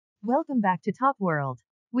Welcome back to Top World.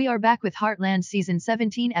 We are back with Heartland Season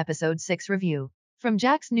 17 Episode 6 review. From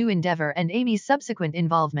Jack's new endeavor and Amy's subsequent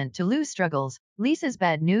involvement to Lou's struggles, Lisa's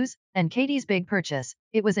bad news, and Katie's big purchase,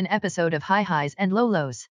 it was an episode of high highs and low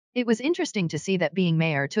lows. It was interesting to see that being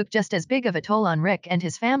mayor took just as big of a toll on Rick and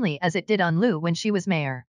his family as it did on Lou when she was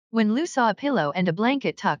mayor. When Lou saw a pillow and a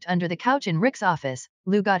blanket tucked under the couch in Rick's office,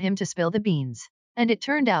 Lou got him to spill the beans. And it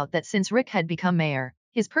turned out that since Rick had become mayor,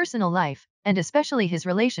 his personal life, and especially his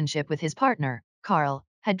relationship with his partner, Carl,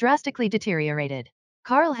 had drastically deteriorated.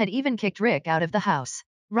 Carl had even kicked Rick out of the house.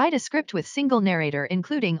 Write a script with single narrator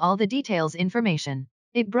including all the details information.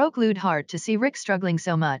 It broke Lou's heart to see Rick struggling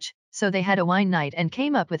so much, so they had a wine night and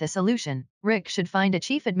came up with a solution. Rick should find a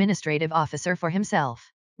chief administrative officer for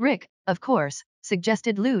himself. Rick, of course,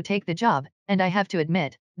 suggested Lou take the job, and I have to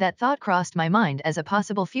admit, that thought crossed my mind as a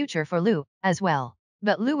possible future for Lou, as well.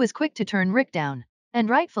 But Lou was quick to turn Rick down. And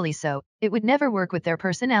rightfully so, it would never work with their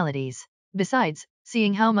personalities. Besides,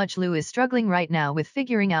 seeing how much Lou is struggling right now with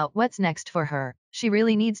figuring out what's next for her, she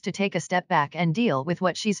really needs to take a step back and deal with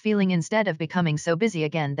what she's feeling instead of becoming so busy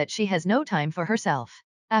again that she has no time for herself.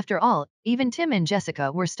 After all, even Tim and Jessica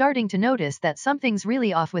were starting to notice that something's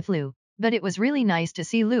really off with Lou. But it was really nice to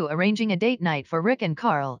see Lou arranging a date night for Rick and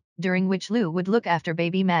Carl, during which Lou would look after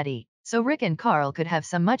baby Maddie, so Rick and Carl could have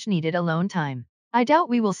some much-needed alone time. I doubt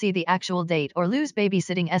we will see the actual date or Lou's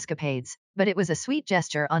babysitting escapades, but it was a sweet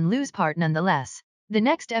gesture on Lou's part nonetheless. The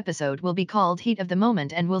next episode will be called Heat of the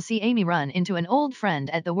Moment and we'll see Amy run into an old friend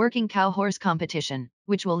at the working cow horse competition,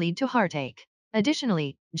 which will lead to heartache.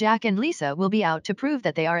 Additionally, Jack and Lisa will be out to prove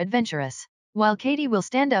that they are adventurous, while Katie will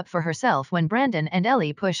stand up for herself when Brandon and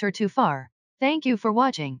Ellie push her too far. Thank you for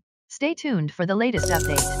watching. Stay tuned for the latest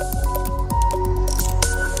update.